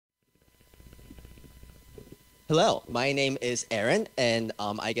Hello, my name is Aaron, and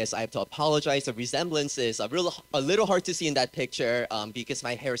I guess I have to apologize. The resemblance is a little hard to see in that picture because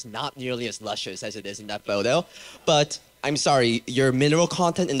my hair is not nearly as luscious as it is in that photo. But I'm sorry, your mineral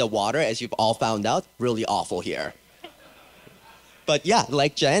content in the water, as you've all found out, really awful here. But yeah,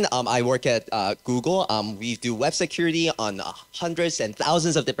 like Jen, I work at Google. We do web security on hundreds and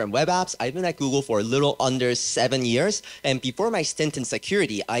thousands of different web apps. I've been at Google for a little under 7 years. And before my stint in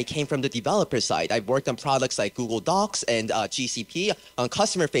security, I came from the developer side. I've worked on products like Google Docs and GCP on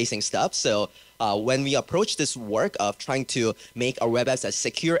customer-facing stuff. So when we approach this work of trying to make our web apps as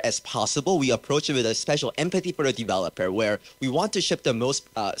secure as possible, we approach it with a special empathy for the developer, where we want to ship the most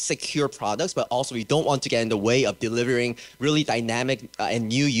secure products, but also we don't want to get in the way of delivering really dynamic and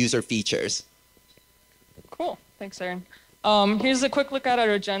new user features. Cool. Thanks, Aaron. Here's a quick look at our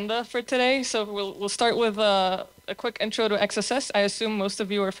agenda for today. So we'll start with a quick intro to XSS. I assume most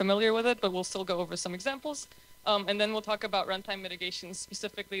of you are familiar with it, but we'll still go over some examples. And then we'll talk about runtime mitigations,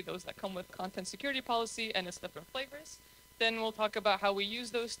 specifically those that come with content security policy and its different flavors. Then we'll talk about how we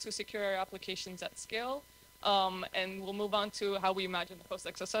use those to secure our applications at scale. And we'll move on to how we imagine the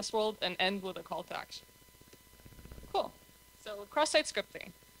post-XSS world and end with a call to action. Cool. So cross-site scripting.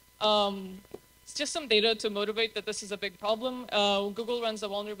 It's just some data to motivate that this is a big problem. Google runs a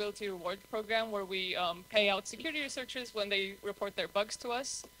vulnerability reward program where we pay out security researchers when they report their bugs to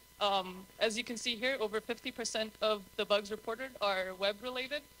us. As you can see here, over 50% of the bugs reported are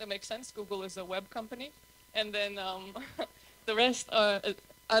web-related. That makes sense. Google is a web company. And then the rest,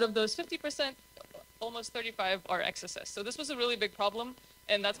 out of those 50%, almost 35 are XSS. So this was a really big problem,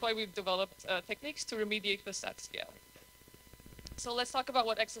 and that's why we've developed techniques to remediate this at scale. So let's talk about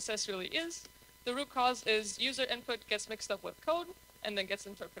what XSS really is. The root cause is user input gets mixed up with code and then gets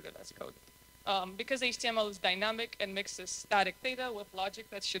interpreted as code. Because HTML is dynamic and mixes static data with logic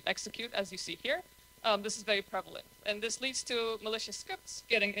that should execute, as you see here, this is very prevalent. And this leads to malicious scripts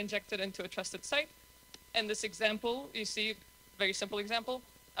getting injected into a trusted site. And this example, you see, very simple example,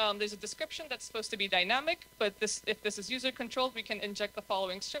 there's a description that's supposed to be dynamic, but if this is user controlled, we can inject the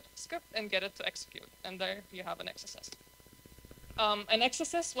following script and get it to execute. And there you have an XSS. An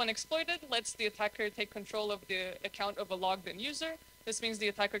XSS, when exploited, lets the attacker take control of the account of a logged in user. This means the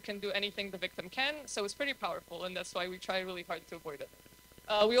attacker can do anything the victim can, so it's pretty powerful, and that's why we try really hard to avoid it.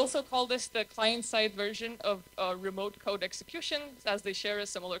 We also call this the client-side version of remote code execution, as they share a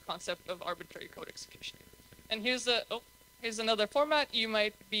similar concept of arbitrary code execution. And here's another format. You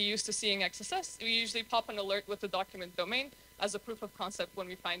might be used to seeing XSS. We usually pop an alert with the document domain as a proof of concept when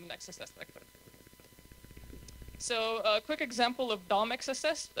we find an XSS vector. So a quick example of DOM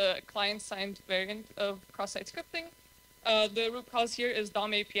XSS, a client-side variant of cross-site scripting. The root cause here is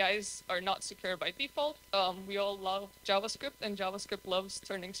DOM APIs are not secure by default. We all love JavaScript, and JavaScript loves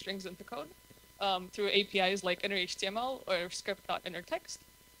turning strings into code through APIs like inner.html or script.innerText.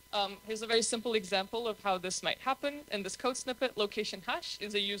 Here's a very simple example of how this might happen. In this code snippet, location hash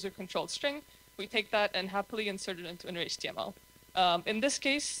is a user-controlled string. We take that and happily insert it into inner.html. In this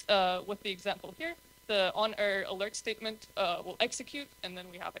case, with the example here, the on-error alert statement will execute, and then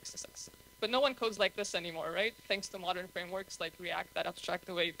we have XSS. But no one codes like this anymore, right? Thanks to modern frameworks like React that abstract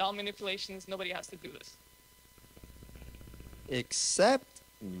away DOM manipulations, nobody has to do this. Except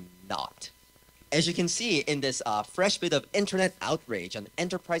not. As you can see in this fresh bit of internet outrage, an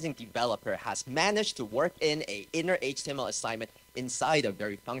enterprising developer has managed to work in an inner HTML assignment inside a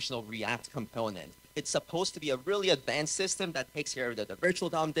very functional React component. It's supposed to be a really advanced system that takes care of the virtual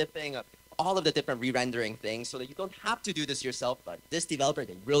DOM diffing, all of the different re-rendering things, so that you don't have to do this yourself, but this developer,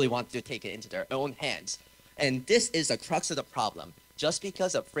 they really want to take it into their own hands. And this is the crux of the problem. Just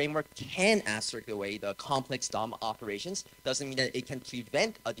because a framework can abstract away the complex DOM operations doesn't mean that it can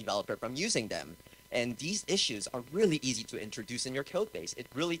prevent a developer from using them. And these issues are really easy to introduce in your code base. It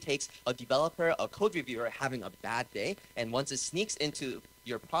really takes a developer, a code reviewer having a bad day, and once it sneaks into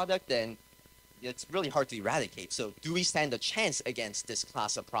your product, then it's really hard to eradicate. So do we stand a chance against this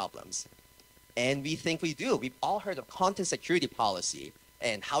class of problems? And we think we do. We've all heard of content security policy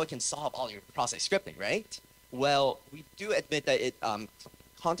and how it can solve all your process scripting, right? Well, we do admit that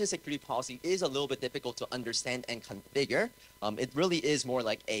content security policy is a little bit difficult to understand and configure. It really is more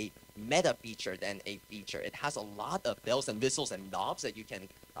like a meta feature than a feature. It has a lot of bells and whistles and knobs that you can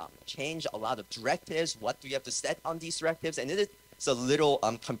change, a lot of directives. What do you have to set on these directives? And it's a little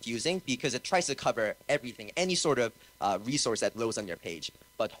confusing because it tries to cover everything, any sort of resource that loads on your page.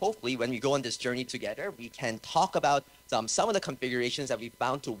 But hopefully, when we go on this journey together, we can talk about some of the configurations that we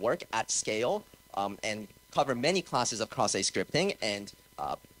found to work at scale and cover many classes of cross-site scripting, and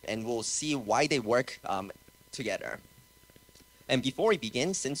we'll see why they work together. And before we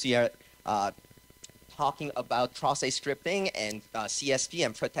begin, since we are talking about cross-site scripting and CSP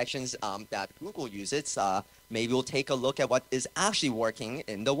and protections that Google uses, maybe we'll take a look at what is actually working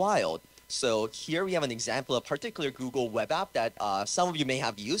in the wild. So here we have an example of a particular Google web app that some of you may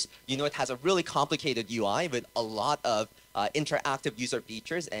have used. You know, it has a really complicated UI with a lot of interactive user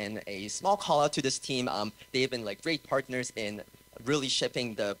features, and a small call out to this team. They've been like great partners in really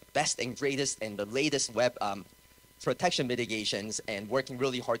shipping the best and greatest and the latest web protection mitigations and working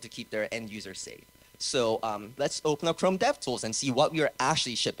really hard to keep their end users safe. So let's open up Chrome DevTools and see what we are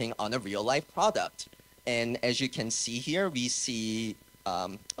actually shipping on a real life product. And as you can see here, we see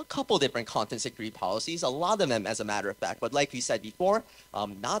a couple different content security policies, a lot of them as a matter of fact, but like we said before,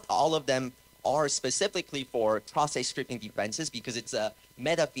 not all of them are specifically for cross-site scripting defenses because it's a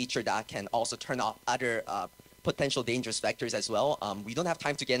meta feature that can also turn off other potential dangerous vectors as well. We don't have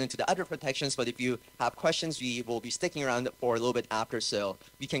time to get into the other protections, but if you have questions, we will be sticking around for a little bit after, so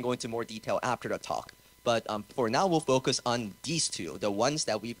we can go into more detail after the talk. But for now, we'll focus on these two, the ones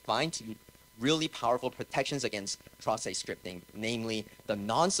that we find to be really powerful protections against cross-site scripting, namely the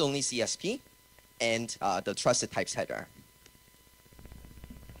nonce-only CSP and the trusted types header.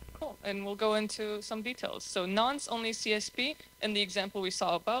 Cool, and we'll go into some details. So nonce-only CSP, in the example we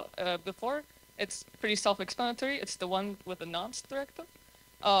saw about before, it's pretty self-explanatory. It's the one with the nonce directive.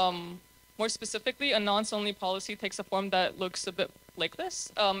 More specifically, a nonce-only policy takes a form that looks a bit like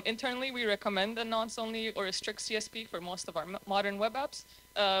this. Internally, we recommend a nonce-only or a strict CSP for most of our modern web apps.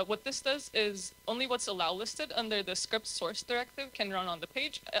 What this does is only what's allowed listed under the script source directive can run on the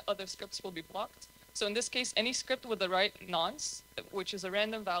page. Other scripts will be blocked. So in this case, any script with the right nonce, which is a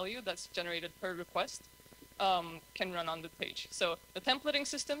random value that's generated per request, can run on the page. So the templating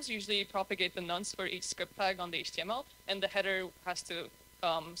systems usually propagate the nonce for each script tag on the HTML, and the header has to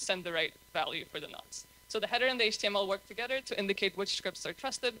send the right value for the nonce. So the header and the HTML work together to indicate which scripts are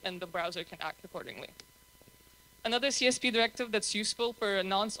trusted, and the browser can act accordingly. Another CSP directive that's useful for a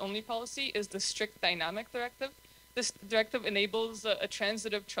nonce-only policy is the strict dynamic directive. This directive enables a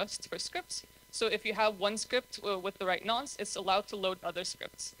transitive trust for scripts. So if you have one script with the right nonce, it's allowed to load other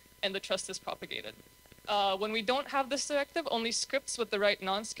scripts, and the trust is propagated. When we don't have this directive, only scripts with the right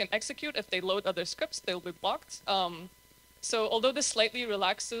nonce can execute. If they load other scripts, they'll be blocked. So although this slightly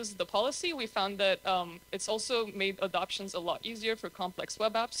relaxes the policy, we found that it's also made adoptions a lot easier for complex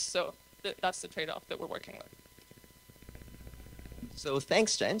web apps. So that's the trade-off that we're working with. So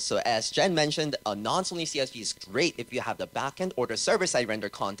thanks, Jen. So as Jen mentioned, a nonce-only CSP is great if you have the backend or the server-side render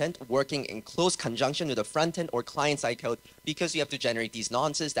content working in close conjunction with the front-end or client-side code, because you have to generate these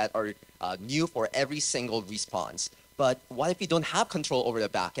nonces that are new for every single response. But what if you don't have control over the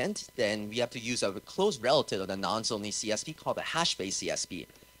backend? Then we have to use a close relative of the nonce-only CSP called the hash-based CSP.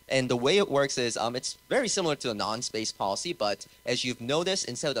 And the way it works is it's very similar to a nonce-based policy, but as you've noticed,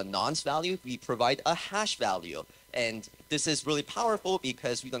 instead of the nonce value, we provide a hash value. And this is really powerful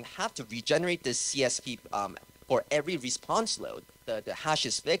because we don't have to regenerate this CSP for every response load. The hash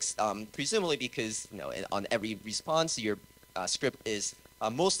is fixed, presumably because on every response, your script is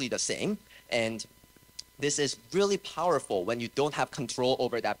mostly the same. And this is really powerful when you don't have control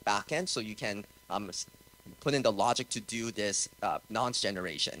over that backend, so you can put in the logic to do this nonce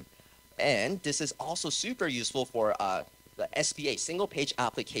generation. And this is also super useful for the SPA, single page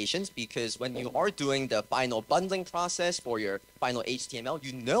applications, because when you are doing the final bundling process for your final HTML,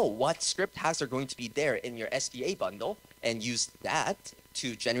 you know what script tags are going to be there in your SPA bundle and use that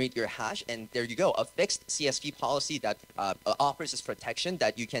to generate your hash. And there you go, a fixed CSP policy that offers this protection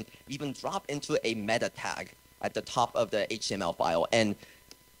that you can even drop into a meta tag at the top of the HTML file. And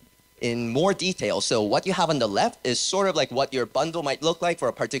in more detail, so what you have on the left is sort of like what your bundle might look like for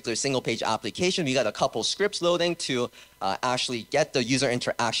a particular single page application. We got a couple scripts loading to actually get the user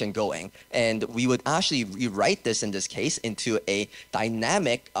interaction going. And we would actually rewrite this in this case into a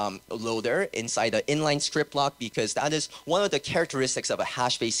dynamic loader inside the inline script block, because that is one of the characteristics of a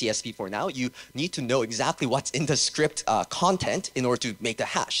hash-based CSP for now. You need to know exactly what's in the script content in order to make the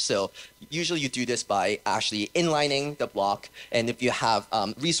hash. So usually you do this by actually inlining the block. And if you have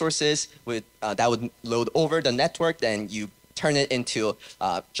resources with, that would load over the network, then you turn it into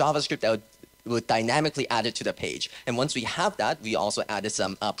JavaScript that would dynamically add it to the page. And once we have that, we also added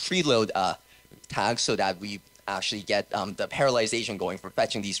some preload tags so that we actually get the parallelization going for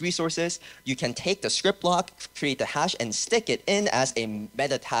fetching these resources. You can take the script block, create the hash, and stick it in as a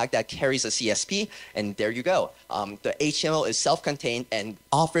meta tag that carries a CSP, and there you go. The HTML is self-contained and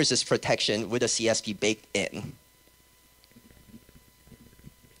offers this protection with a CSP baked in.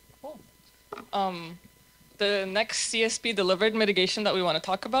 Cool. the next CSP delivered mitigation that we want to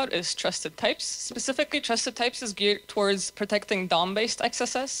talk about is trusted types. Specifically, trusted types is geared towards protecting DOM-based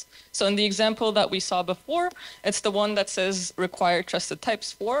XSS. So in the example that we saw before, it's the one that says require trusted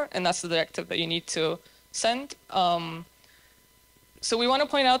types for, and that's the directive that you need to send. So we want to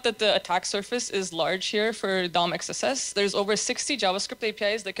point out that the attack surface is large here for DOM XSS. There's over 60 JavaScript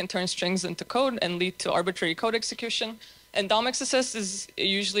APIs that can turn strings into code and lead to arbitrary code execution. And DOM XSS is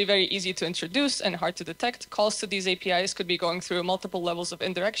usually very easy to introduce and hard to detect. Calls to these APIs could be going through multiple levels of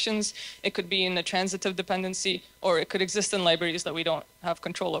indirections. It could be in a transitive dependency, or it could exist in libraries that we don't have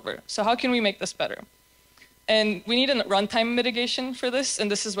control over. So how can we make this better? And we need a runtime mitigation for this,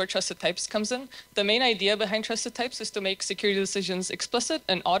 and this is where trusted types comes in. The main idea behind trusted types is to make security decisions explicit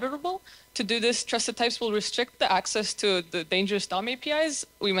and auditable. To do this, trusted types will restrict the access to the dangerous DOM APIs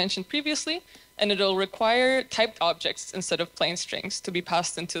we mentioned previously, and it'll require typed objects instead of plain strings to be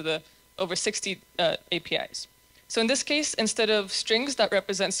passed into the over 60 APIs. So in this case, instead of strings that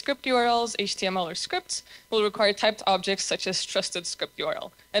represent script URLs, HTML, or scripts, we'll require typed objects such as trusted script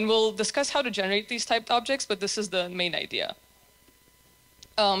URL. And we'll discuss how to generate these typed objects, but this is the main idea.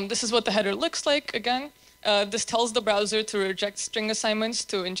 This is what the header looks like, again. This tells the browser to reject string assignments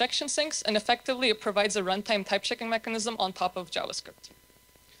to injection sinks, and effectively it provides a runtime type checking mechanism on top of JavaScript.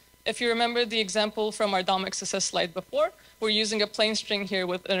 If you remember the example from our DOM XSS slide before, we're using a plain string here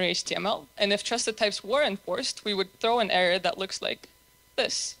with inner HTML, and if trusted types were enforced, we would throw an error that looks like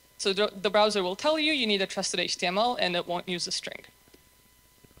this. So the browser will tell you need a trusted HTML, and it won't use a string.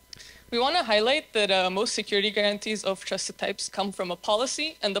 We want to highlight that most security guarantees of trusted types come from a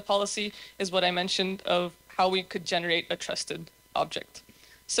policy, and the policy is what I mentioned of how we could generate a trusted object.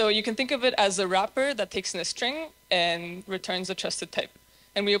 So you can think of it as a wrapper that takes in a string and returns a trusted type.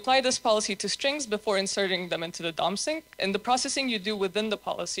 And we apply this policy to strings before inserting them into the DOM sink. And the processing you do within the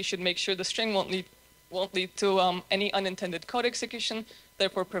policy should make sure the string won't lead to any unintended code execution,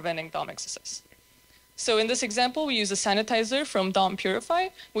 therefore preventing DOM XSS. So in this example, we use a sanitizer from DOM Purify.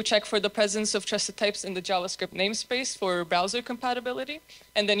 We check for the presence of trusted types in the JavaScript namespace for browser compatibility,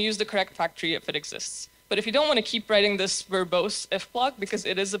 and then use the correct factory if it exists. But if you don't want to keep writing this verbose if block, because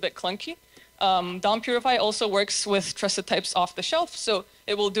it is a bit clunky, DOM Purify also works with trusted types off the shelf, so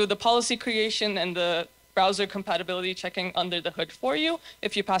it will do the policy creation and the browser compatibility checking under the hood for you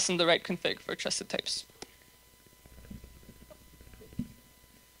if you pass in the right config for trusted types.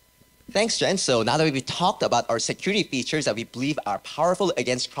 Thanks, Jen. So now that we've talked about our security features that we believe are powerful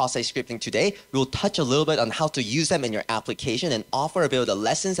against cross-site scripting today, we'll touch a little bit on how to use them in your application and offer a bit of the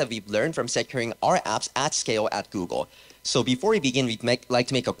lessons that we've learned from securing our apps at scale at Google. So before we begin, we'd like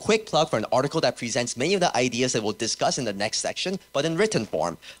to make a quick plug for an article that presents many of the ideas that we'll discuss in the next section, but in written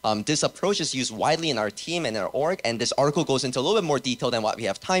form. This approach is used widely in our team and our org, and this article goes into a little bit more detail than what we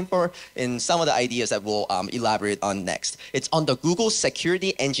have time for in some of the ideas that we'll elaborate on next. It's on the Google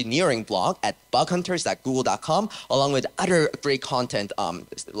Security Engineering blog at bughunters.google.com, along with other great content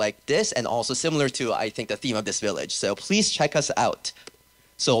like this, and also similar to, I think, the theme of this village. So please check us out.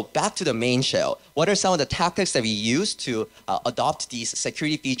 So back to the main show. What are some of the tactics that we use to adopt these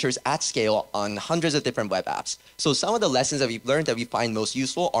security features at scale on hundreds of different web apps? So some of the lessons that we've learned that we find most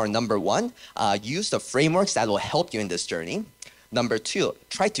useful are, number one, use the frameworks that will help you in this journey. Number two,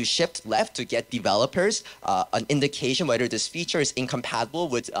 try to shift left to get developers an indication whether this feature is incompatible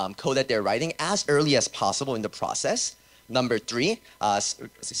with code that they're writing as early as possible in the process. Number three,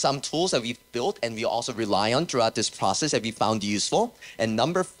 some tools that we've built and we also rely on throughout this process that we found useful. And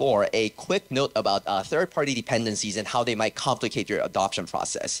number four, a quick note about third-party dependencies and how they might complicate your adoption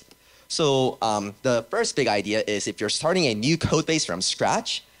process. So the first big idea is if you're starting a new code base from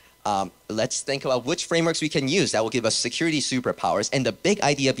scratch, let's think about which frameworks we can use that will give us security superpowers. And the big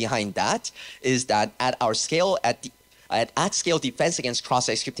idea behind that is that at our scale, at scale defense against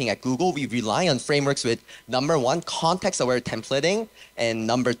cross-site scripting at Google, we rely on frameworks with, number one, context-aware templating, and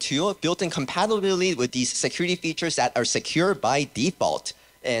number two, built-in compatibility with these security features that are secure by default.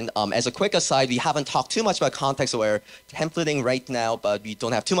 And as a quick aside, we haven't talked too much about context-aware templating right now, but we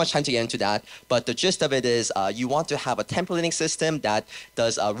don't have too much time to get into that. But the gist of it is you want to have a templating system that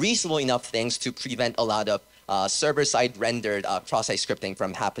does reasonable enough things to prevent a lot of server-side rendered cross-site scripting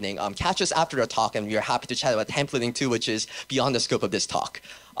from happening. Catch us after the talk, and we're happy to chat about templating too, which is beyond the scope of this talk.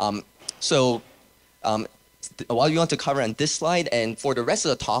 What we want to cover on this slide and for the rest of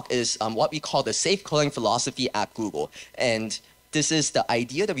the talk is what we call the safe coding philosophy at Google. And this is the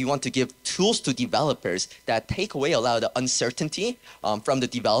idea that we want to give tools to developers that take away a lot of the uncertainty from the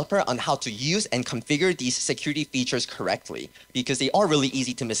developer on how to use and configure these security features correctly, because they are really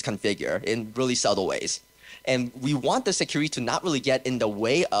easy to misconfigure in really subtle ways. And we want the security to not really get in the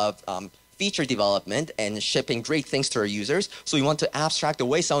way of feature development and shipping great things to our users. So we want to abstract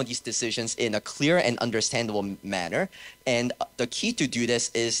away some of these decisions in a clear and understandable manner. And the key to do this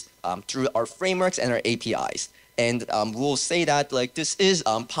is through our frameworks and our APIs. And we'll say that like this is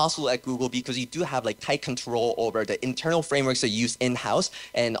possible at Google because you do have like tight control over the internal frameworks that you use in-house,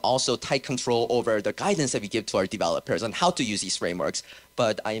 and also tight control over the guidance that we give to our developers on how to use these frameworks.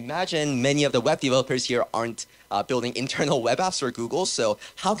 But I imagine many of the web developers here aren't building internal web apps for Google, so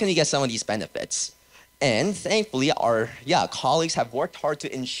how can we get some of these benefits? And thankfully, our colleagues have worked hard to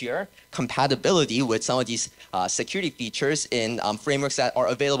ensure compatibility with some of these security features in frameworks that are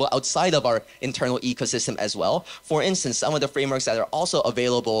available outside of our internal ecosystem as well. For instance, some of the frameworks that are also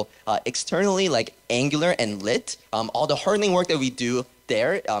available externally, like Angular and Lit, all the hardening work that we do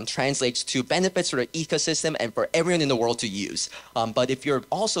there translates to benefits for the ecosystem and for everyone in the world to use. But if you're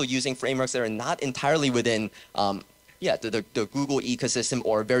also using frameworks that are not entirely within the Google ecosystem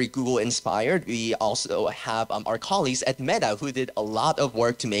or very Google inspired, we also have our colleagues at Meta who did a lot of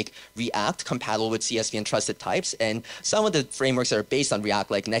work to make React compatible with CSV and trusted types. And some of the frameworks that are based on React,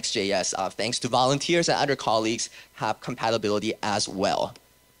 like Next.js, thanks to volunteers and other colleagues, have compatibility as well.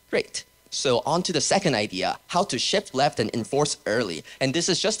 Great. So on to the second idea, how to shift left and enforce early. And this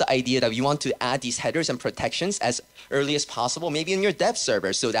is just the idea that you want to add these headers and protections as early as possible, maybe in your dev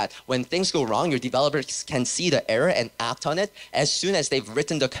server, so that when things go wrong, your developers can see the error and act on it as soon as they've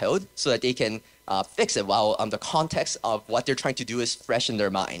written the code, so that they can fix it while the context of what they're trying to do is fresh in their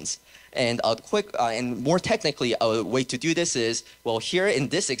minds. And a quick and more technically, a way to do this is, well, here in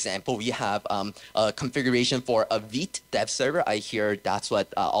this example, we have a configuration for a Vite dev server. I hear that's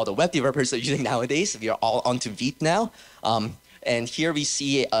what all the web developers are using nowadays. We are all onto Vite now. And here we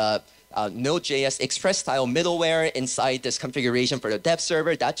see a Node.js Express style middleware inside this configuration for the dev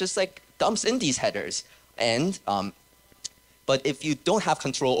server that just like dumps in these headers. And but if you don't have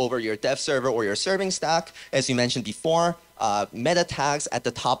control over your dev server or your serving stack, as you mentioned before, meta tags at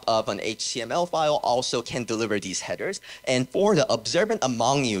the top of an HTML file also can deliver these headers. And for the observant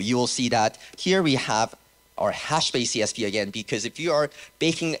among you, you will see that here we have our hash-based CSV again, because if you are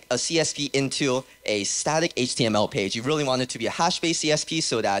baking a CSV into a static HTML page, you really want it to be a hash-based CSV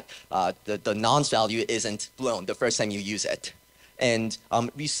so that the nonce value isn't blown the first time you use it. And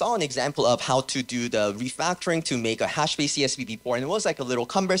we saw an example of how to do the refactoring to make a hash-based CSV before, and it was like a little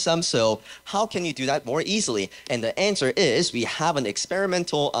cumbersome. So how can you do that more easily? And the answer is we have an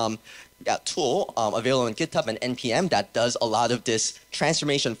experimental tool available on GitHub and NPM that does a lot of this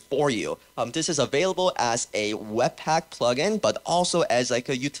transformation for you. This is available as a Webpack plugin, but also as like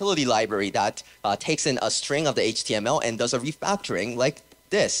a utility library that takes in a string of the HTML and does a refactoring like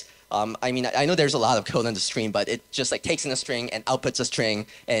this. I mean, I know there's a lot of code on the screen, but it just like takes in a string and outputs a string,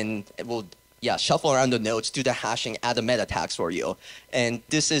 and it will shuffle around the nodes, do the hashing, add the meta tags for you. And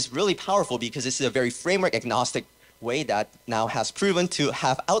this is really powerful because this is a very framework agnostic way that now has proven to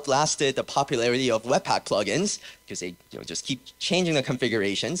have outlasted the popularity of Webpack plugins because they just keep changing the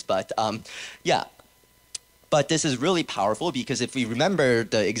configurations. But but this is really powerful because if we remember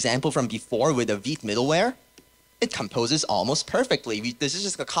the example from before with the Vite middleware, it composes almost perfectly. This is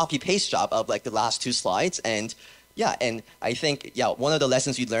just a copy-paste job of like the last two slides. And and I think, one of the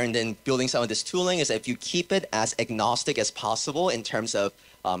lessons we learned in building some of this tooling is that if you keep it as agnostic as possible in terms of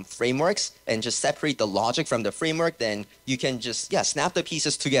frameworks and just separate the logic from the framework, then you can just, snap the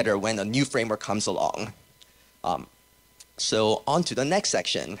pieces together when a new framework comes along. So on to the next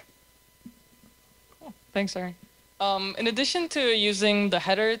section. Cool. Thanks, Aaron. In addition to using the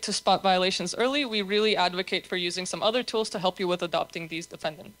header to spot violations early, we really advocate for using some other tools to help you with adopting these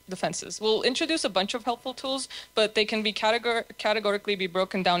defenses. We'll introduce a bunch of helpful tools, but they can be categorically be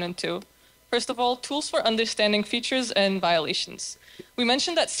broken down into, first of all, tools for understanding features and violations. We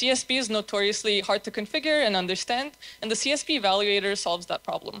mentioned that CSV is notoriously hard to configure and understand, and the CSV evaluator solves that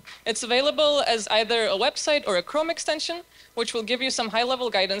problem. It's available as either a website or a Chrome extension, which will give you some high-level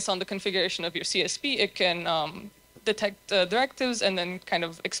guidance on the configuration of your CSV. It can detect directives and then kind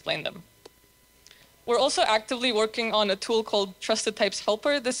of explain them. We're also actively working on a tool called Trusted Types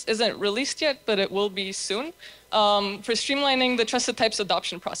Helper. This isn't released yet, but it will be soon, for streamlining the trusted types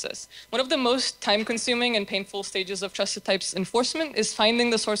adoption process. One of the most time-consuming and painful stages of trusted types enforcement is finding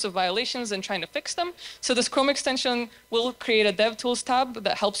the source of violations and trying to fix them. So this Chrome extension will create a DevTools tab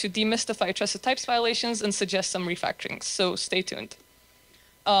that helps you demystify trusted types violations and suggest some refactorings. So stay tuned.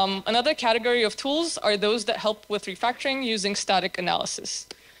 Another category of tools are those that help with refactoring using static analysis.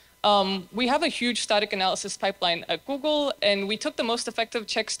 We have a huge static analysis pipeline at Google, and we took the most effective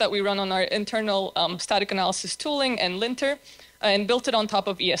checks that we run on our internal static analysis tooling and linter and built it on top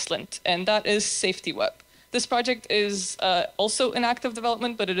of ESLint, and that is Safety Web. This project is also in active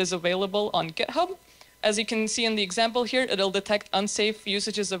development, but it is available on GitHub. As you can see in the example here, it'll detect unsafe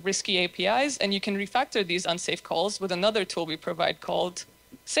usages of risky APIs, and you can refactor these unsafe calls with another tool we provide called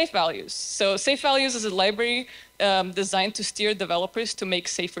Safe Values. So Safe Values is a library designed to steer developers to make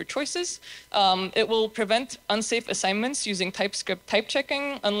safer choices. It will prevent unsafe assignments using TypeScript type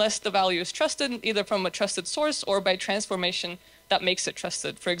checking unless the value is trusted, either from a trusted source or by transformation that makes it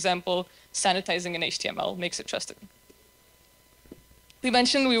trusted. For example, sanitizing an HTML makes it trusted. We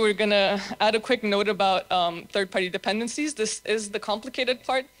mentioned we were going to add a quick note about third-party dependencies. This is the complicated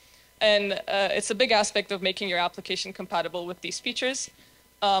part, and it's a big aspect of making your application compatible with these features.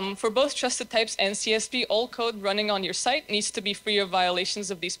 For both trusted types and CSP, all code running on your site needs to be free of violations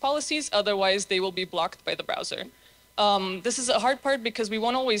of these policies, otherwise they will be blocked by the browser. This is a hard part because we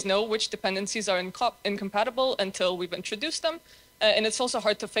won't always know which dependencies are incompatible until we've introduced them. And it's also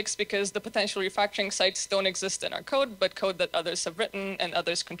hard to fix because the potential refactoring sites don't exist in our code, but code that others have written and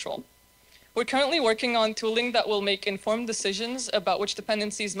others control. We're currently working on tooling that will make informed decisions about which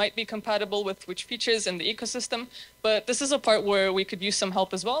dependencies might be compatible with which features in the ecosystem, but this is a part where we could use some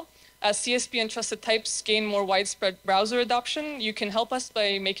help as well. As CSP and trusted types gain more widespread browser adoption, you can help us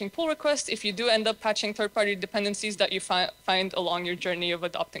by making pull requests if you do end up patching third-party dependencies that you find along your journey of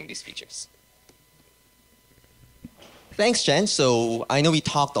adopting these features. Thanks, Jen. So I know we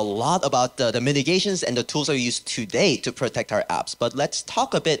talked a lot about the mitigations and the tools that we use today to protect our apps, but let's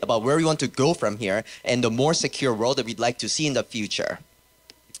talk a bit about where we want to go from here and the more secure world that we'd like to see in the future.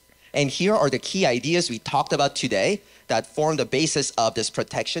 And here are the key ideas we talked about today that form the basis of this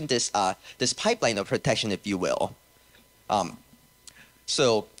protection, this pipeline of protection, if you will.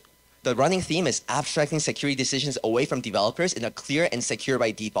 So the running theme is abstracting security decisions away from developers in a clear and secure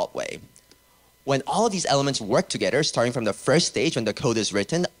by default way. When all of these elements work together, starting from the first stage when the code is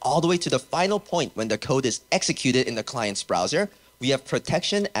written, all the way to the final point when the code is executed in the client's browser, we have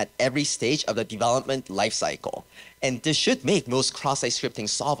protection at every stage of the development lifecycle. And this should make most cross-site scripting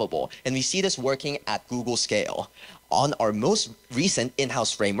solvable. And we see this working at Google scale. On our most recent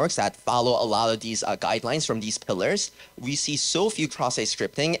in-house frameworks that follow a lot of these guidelines from these pillars, we see so few cross-site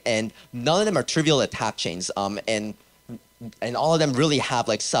scripting, and none of them are trivial attack chains. And all of them really have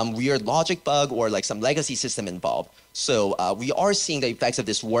like some weird logic bug or like some legacy system involved. So we are seeing the effects of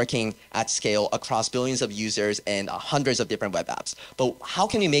this working at scale across billions of users and hundreds of different web apps. But how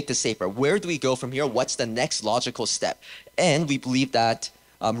can we make this safer? Where do we go from here? What's the next logical step? And we believe that,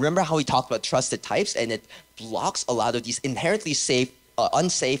 remember how we talked about trusted types, and it blocks a lot of these inherently safe,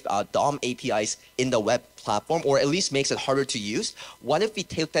 unsafe DOM APIs in the web platform, or at least makes it harder to use. What if we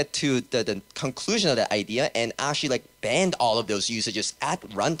take that to the conclusion of that idea and actually like ban all of those usages at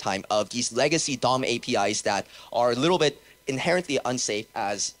runtime of these legacy DOM APIs that are a little bit inherently unsafe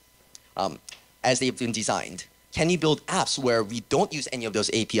as they've been designed? Can you build apps where we don't use any of those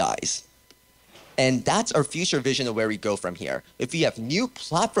APIs? And that's our future vision of where we go from here. If we have new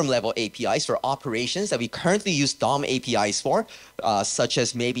platform-level APIs for operations that we currently use DOM APIs for, such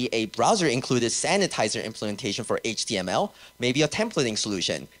as maybe a browser-included sanitizer implementation for HTML, maybe a templating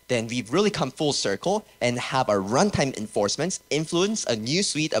solution, then we've really come full circle and have our runtime enforcements influence a new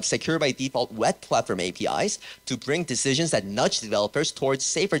suite of secure by default web platform APIs to bring decisions that nudge developers towards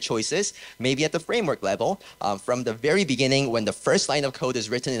safer choices, maybe at the framework level, from the very beginning when the first line of code is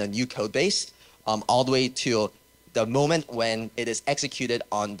written in a new code base, all the way to the moment when it is executed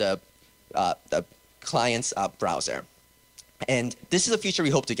on the client's browser. And this is a future we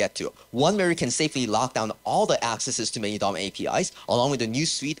hope to get to. One where we can safely lock down all the accesses to many DOM APIs, along with a new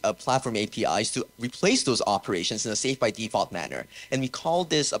suite of platform APIs to replace those operations in a safe by default manner. And we call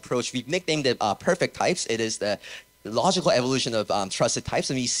this approach, we've nicknamed it perfect types. It is the logical evolution of trusted types,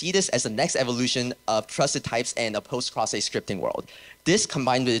 and we see this as the next evolution of trusted types and a post-cross-site scripting world. This,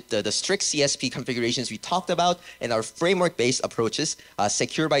 combined with the strict CSP configurations we talked about and our framework-based approaches,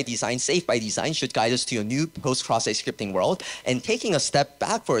 secure by design, safe by design, should guide us to a new post-cross-site scripting world. And taking a step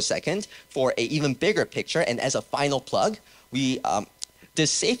back for a second for an even bigger picture, and as a final plug, this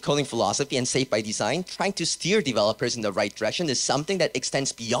safe coding philosophy and safe by design, trying to steer developers in the right direction, is something that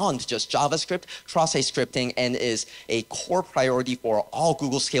extends beyond just JavaScript, cross-site scripting, and is a core priority for all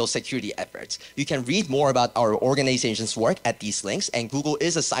Google scale security efforts. You can read more about our organization's work at these links, and Google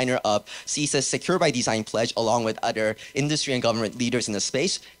is a signer of CISA's Secure by Design pledge, along with other industry and government leaders in the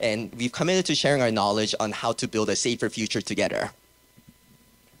space, and we've committed to sharing our knowledge on how to build a safer future together.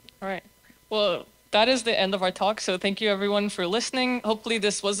 All right. Well, that is the end of our talk, so thank you everyone for listening. Hopefully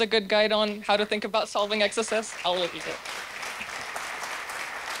this was a good guide on how to think about solving XSS. I'll leave it.